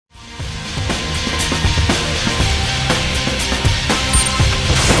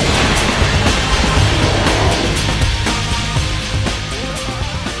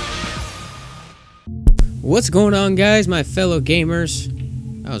What's going on, guys, my fellow gamers?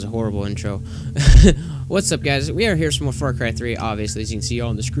 That was a horrible intro. What's up, guys? We are here for more Far Cry 3, obviously, as you can see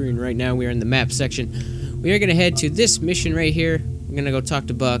on the screen right now. We are in the map section. We are going to head to this mission right here. We're going to go talk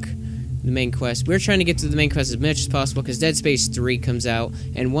to Buck, the main quest. We're trying to get to the main quest as much as possible, because Dead Space 3 comes out,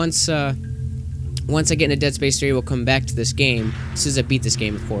 and once I get into Dead Space 3, we'll come back to this game, as soon as I beat this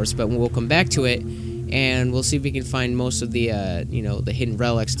game, of course, but we'll come back to it, and we'll see if we can find most of the, you know, the hidden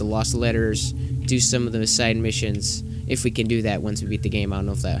relics, the lost letters, do some of the side missions, if we can do that once we beat the game. I don't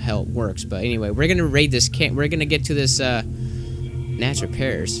know if that help works, but anyway, we're gonna raid this camp. We're gonna get to this natural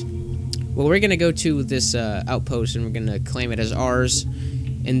repairs. Well, we're gonna go to this outpost, and we're gonna claim it as ours,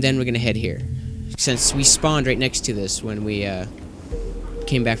 and then we're gonna head here, since we spawned right next to this when we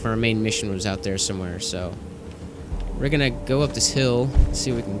came back from our main mission. Was out there somewhere, so we're gonna go up this hill,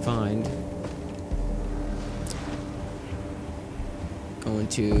 see what we can find. Going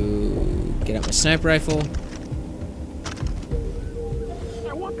to get out my sniper rifle.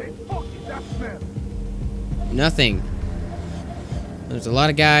 What the fuck is that smell? Nothing. There's a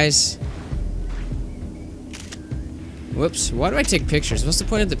lot of guys. Whoops. Why do I take pictures? What's the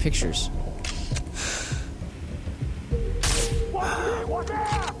point of the pictures?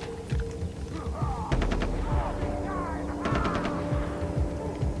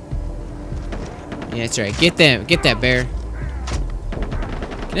 Yeah, that's right. Get them. Get that bear.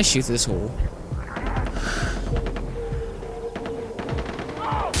 Can I shoot through this hole?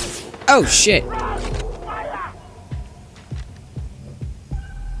 Oh, shit.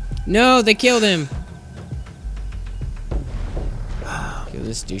 No, they killed him. Kill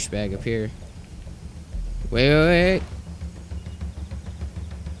this douchebag up here. Wait.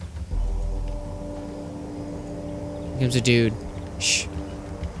 Here comes a dude. Shh.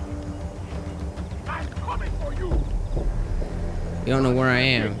 I'm coming for you. You don't know where I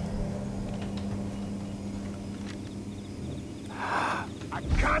am. I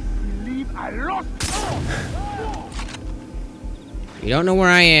can't believe I lost. You don't know where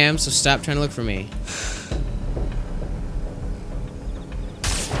I am, so stop trying to look for me.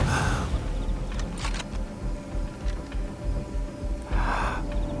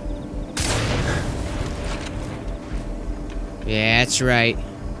 Yeah, that's right.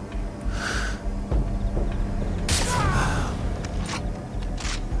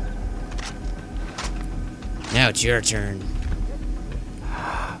 Now it's your turn.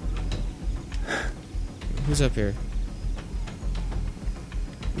 Who's up here?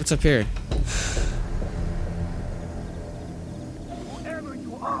 What's up here? Whoever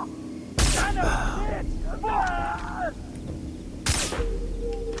you are, stand up, bitch.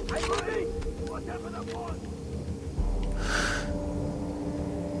 I believe whatever the boss.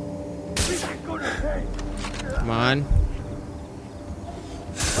 This is gonna pay. Come on.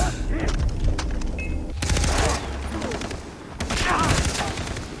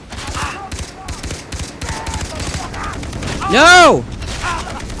 No!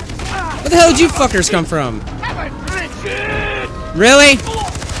 Where the hell did you fuckers come from? Really?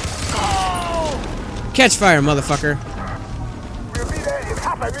 Catch fire, motherfucker. We'll be there in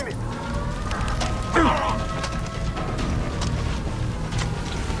half a minute.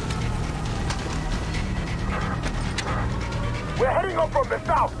 We're heading up from the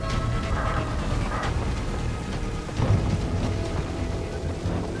south.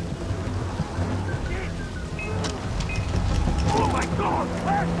 Oh my God!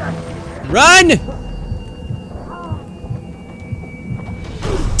 Where's that? Run!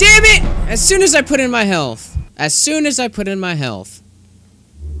 Damn it! As soon as I put in my health.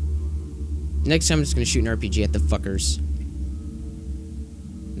 Next time I'm just gonna shoot an RPG at the fuckers.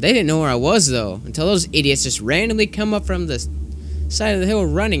 They didn't know where I was, though, until those idiots just randomly come up from the side of the hill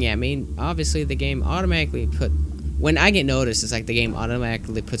running at me. Obviously, the game automatically when I get noticed, it's like the game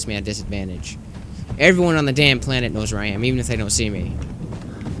automatically puts me at a disadvantage. Everyone on the damn planet knows where I am, even if they don't see me.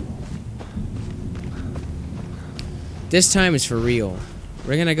 This time is for real.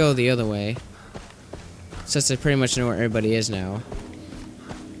 We're gonna go the other way, since I pretty much know where everybody is now.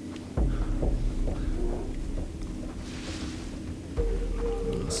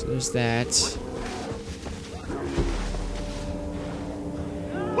 So there's that.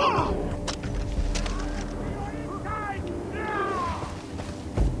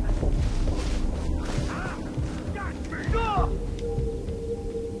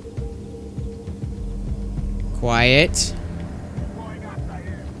 Quiet.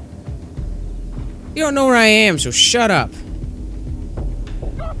 You don't know where I am, so shut up.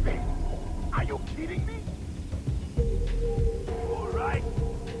 Stop it! Are you kidding me? All right.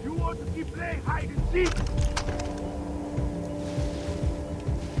 You want to keep playing hide and seek?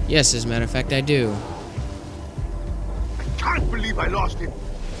 Yes, as a matter of fact, I do. I lost him.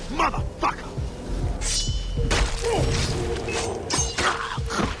 Motherfucker!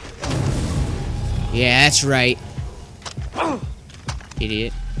 Yeah, that's right.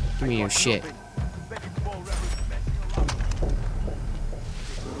 Idiot. Give me your shit.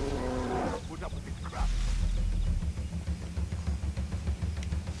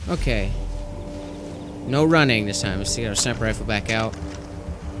 Okay. No running this time. Let's get our sniper rifle back out.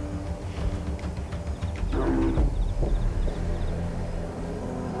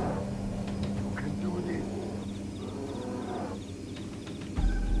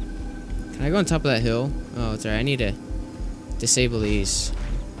 Can I go on top of that hill? Oh, it's alright. I need to disable these.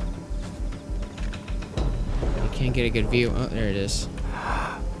 I can't get a good view. Oh, there it is.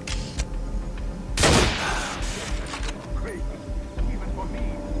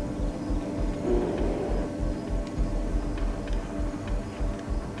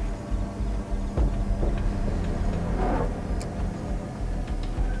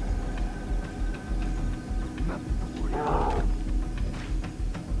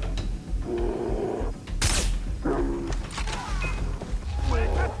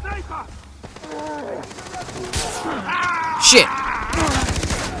 Shit!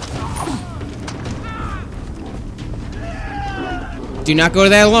 Do not go to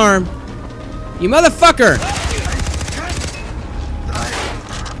that alarm. You motherfucker!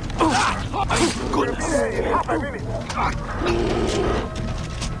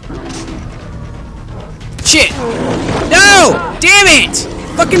 Shit! No! Damn it!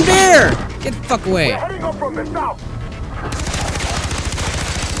 Fucking bear! Get the fuck away.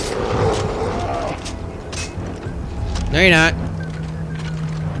 No, you're not.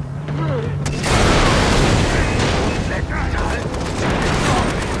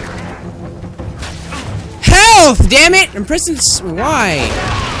 Health! Damn it! I'm pressing Y.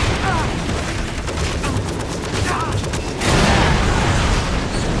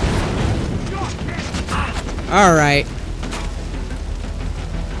 Alright.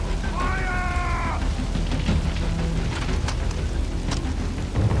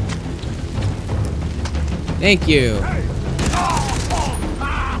 Thank you.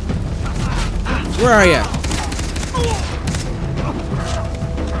 Where are you?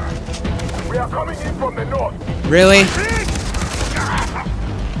 We are coming in from the north. Really?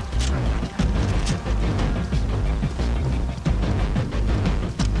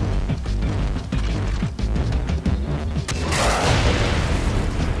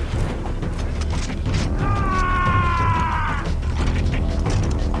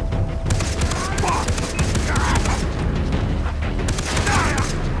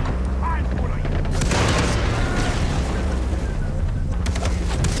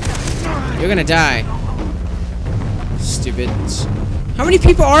 You're gonna die. Stupid. How many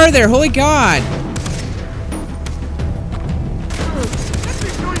people are there? Holy God!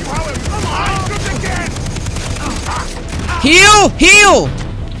 Heal! Heal!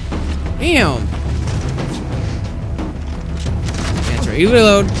 Damn. That's right. You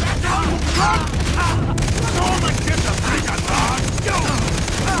reload.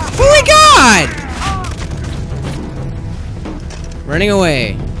 Holy God! Running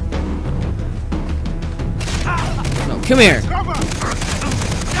away. Come here.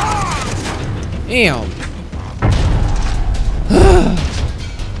 Damn.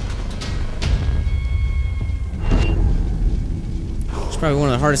 It's probably one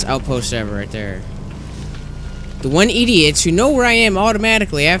of the hardest outposts ever right there. The one idiots who know where I am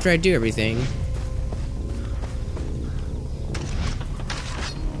automatically after I do everything.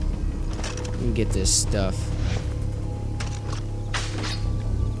 Let me get this stuff.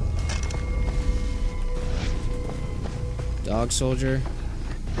 Dog soldier.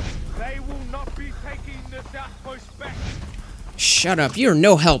 They will not be taking this outpost back. Shut up. You're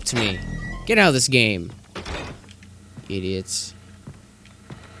no help to me. Get out of this game. Idiots.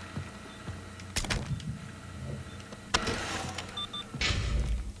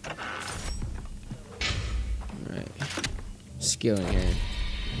 Alright. Skill in here.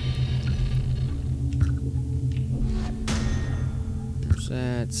 There's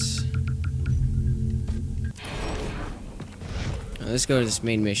that. Let's go to this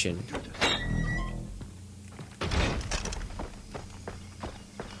main mission.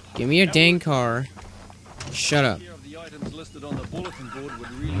 Give me your dang car. Shut up.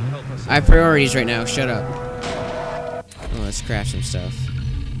 I have priorities right now. Shut up. Oh, let's craft some stuff.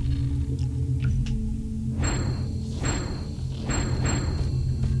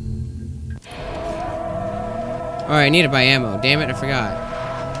 Oh, I need to buy ammo. Damn it, I forgot.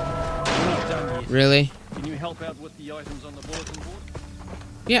 Really? Can you help out with the items on the bulletin board?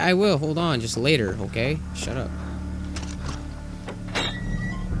 Yeah, I will. Hold on. Just later, okay? Shut up.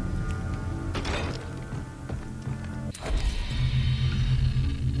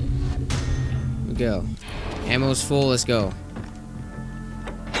 go. Ammo's full, let's go.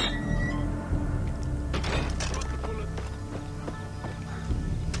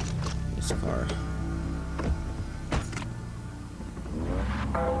 This car.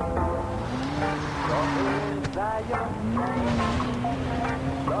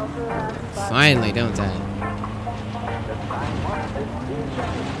 Finally, don't die.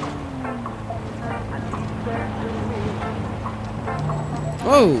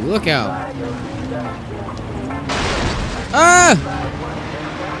 Whoa, look out. Ah!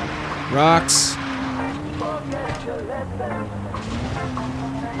 Rocks.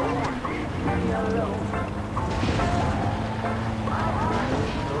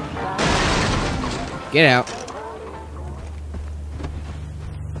 Get out.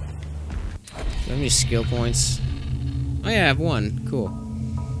 How many skill points? Oh yeah, I have one. Cool.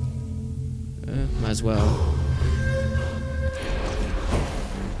 Might as well.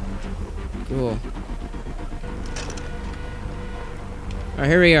 Cool. Alright,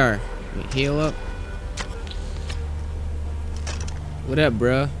 here we are. Let me heal up. What up,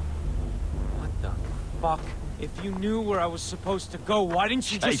 bruh? What the fuck? If you knew where I was supposed to go, why didn't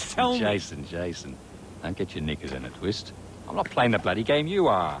you just tell me? Jason, don't get your knickers in a twist. I'm not playing the bloody game you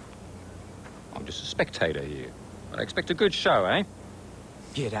are. I'm just a spectator here. But I expect a good show, eh?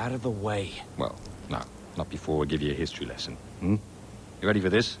 Get out of the way. Well, no, not before we give you a history lesson. You ready for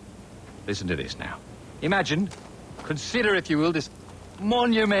this? Listen to this now. Imagine, consider if you will, this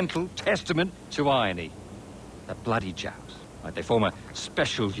monumental testament to irony. The bloody Japs, right? They form a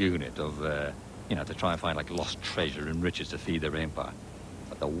special unit of, you know, to try and find, like, lost treasure and riches to feed their empire.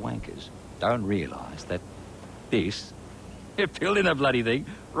 But the wankers don't realize that this, you're building a bloody thing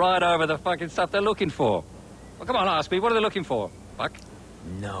right over the fucking stuff they're looking for. Well, come on, ask me, what are they looking for? Fuck.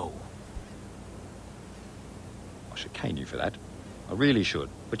 No. I should cane you for that. I really should.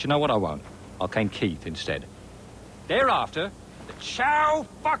 But you know what? I won't. I'll cane Keith instead. Thereafter, the Chow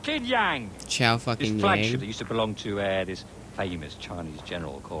fucking Yang. Chow fucking Yang. This flagship that used to belong to this famous Chinese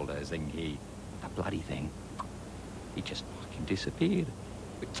general called Zheng He. That bloody thing. He just fucking disappeared.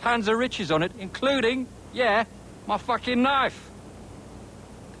 With tons of riches on it, including, yeah, my fucking knife.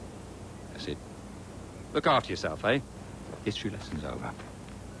 That's it. Look after yourself, eh? History lesson's over.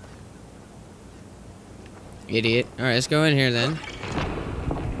 Idiot. Alright, let's go in here then.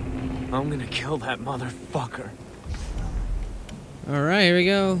 I'm gonna kill that motherfucker. Alright, here we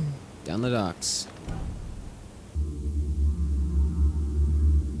go. Down the docks.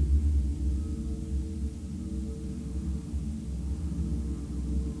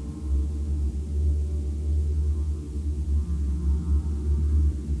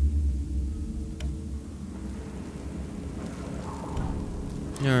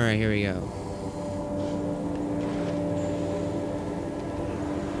 Alright, here we go.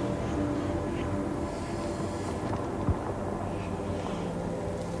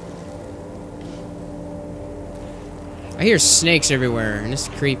 I hear snakes everywhere, and it's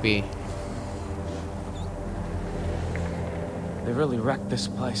creepy. They really wrecked this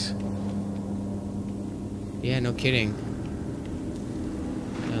place. Yeah, no kidding.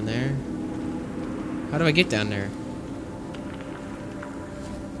 Down there? How do I get down there?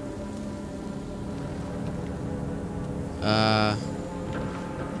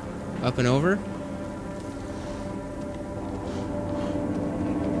 Up and over?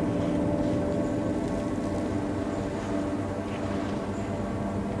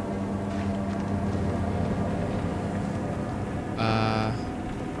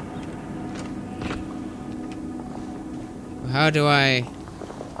 How do I...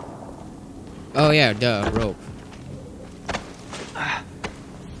 Oh yeah, duh, rope.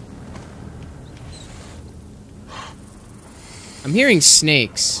 I'm hearing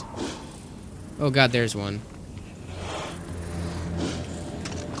snakes. Oh god, there's one.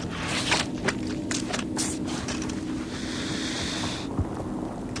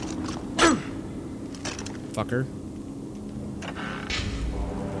 Fucker.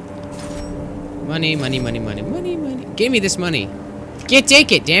 Money, money, money, money, money, money. Give me this money.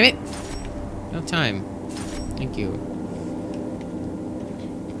 Take it, damn it. No time. Thank you.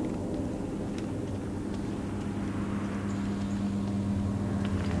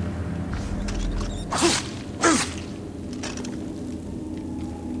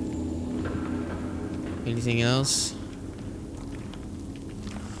 Anything else?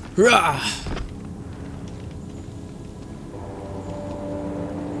 Rah!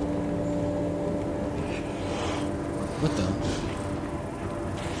 What the?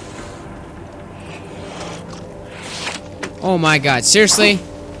 Oh my god, seriously?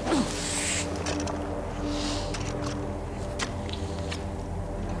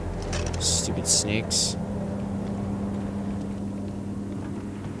 Stupid snakes.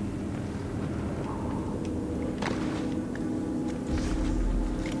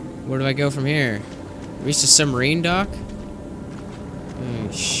 Where do I go from here? Reach the submarine dock?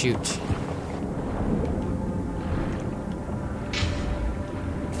 Oh, shoot.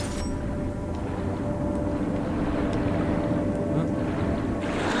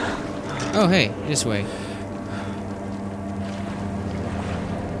 Oh, hey, this way.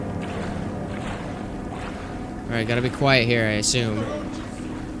 Alright, gotta be quiet here, I assume.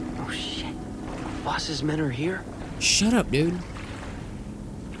 Oh shit. Boss's men are here? Shut up, dude.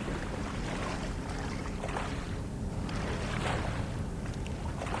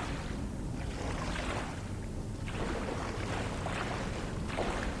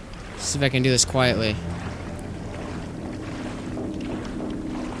 See if I can do this quietly.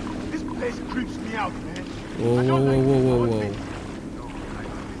 This place creeps me out, man. Whoa, whoa, whoa, whoa, whoa, whoa.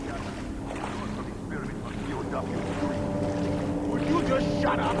 Will you just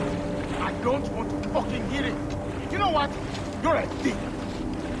shut up? I don't want to fucking hear it. You know what? You're a thief.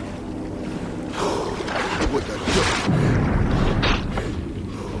 What the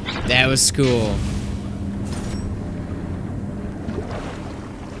fuck? That was cool.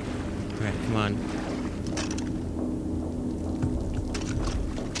 Alright, come on.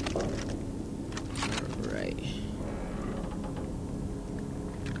 Alright.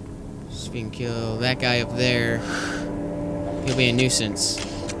 So we can kill that guy up there. He'll be a nuisance.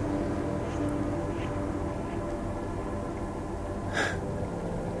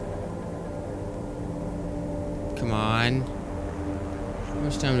 Come on. How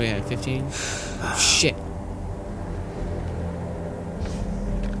much time do we have? 15? Oh, shit.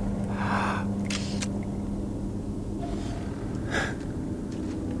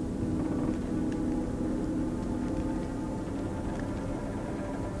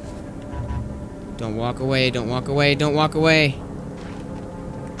 Don't walk away, don't walk away, don't walk away.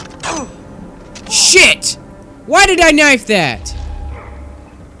 Shit! Why did I knife that?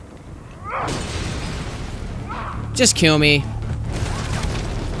 Just kill me.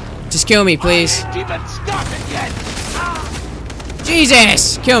 Just kill me, please.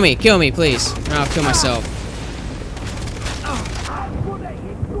 Jesus! Kill me, please. Or I'll kill myself.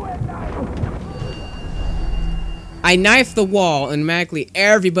 I knife the wall and automatically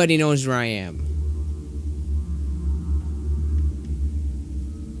everybody knows where I am.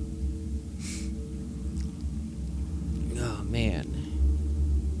 Oh, man.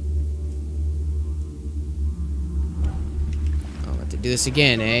 I'll have to do this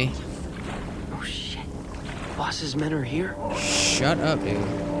again, eh? Oh shit. Boss's men are here? Shut up, dude.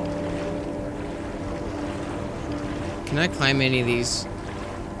 Can I climb any of these?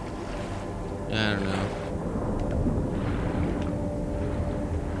 I don't know.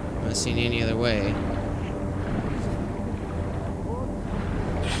 I'm not seeing any other way.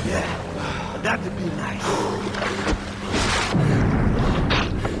 Yeah, that'd be nice.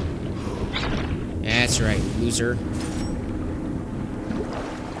 That's right, loser.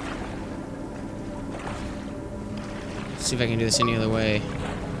 See if I can do this any other way.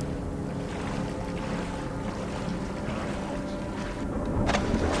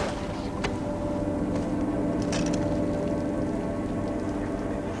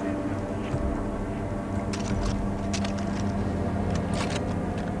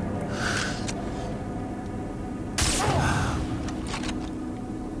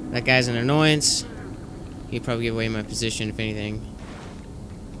 That guy's an annoyance. He'd probably give away my position if anything.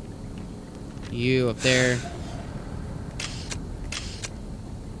 You up there.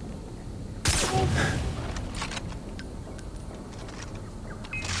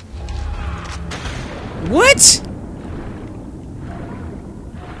 What?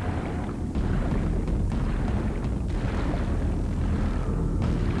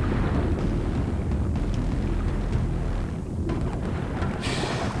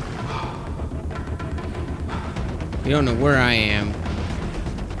 You don't know where I am.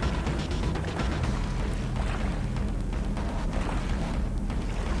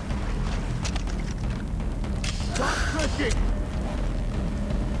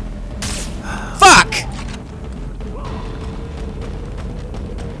 Fuck!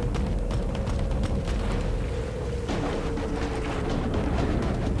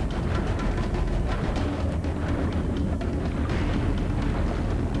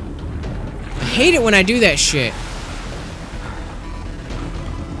 I hate it when I do that shit.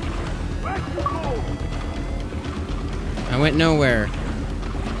 I went nowhere.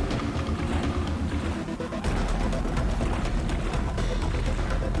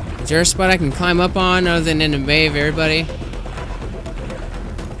 Is there a spot I can climb up on other than in the bay of everybody?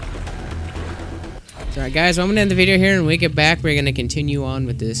 Alright guys, well, I'm gonna end the video here, and when we get back, we're gonna continue on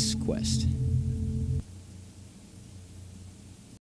with this quest.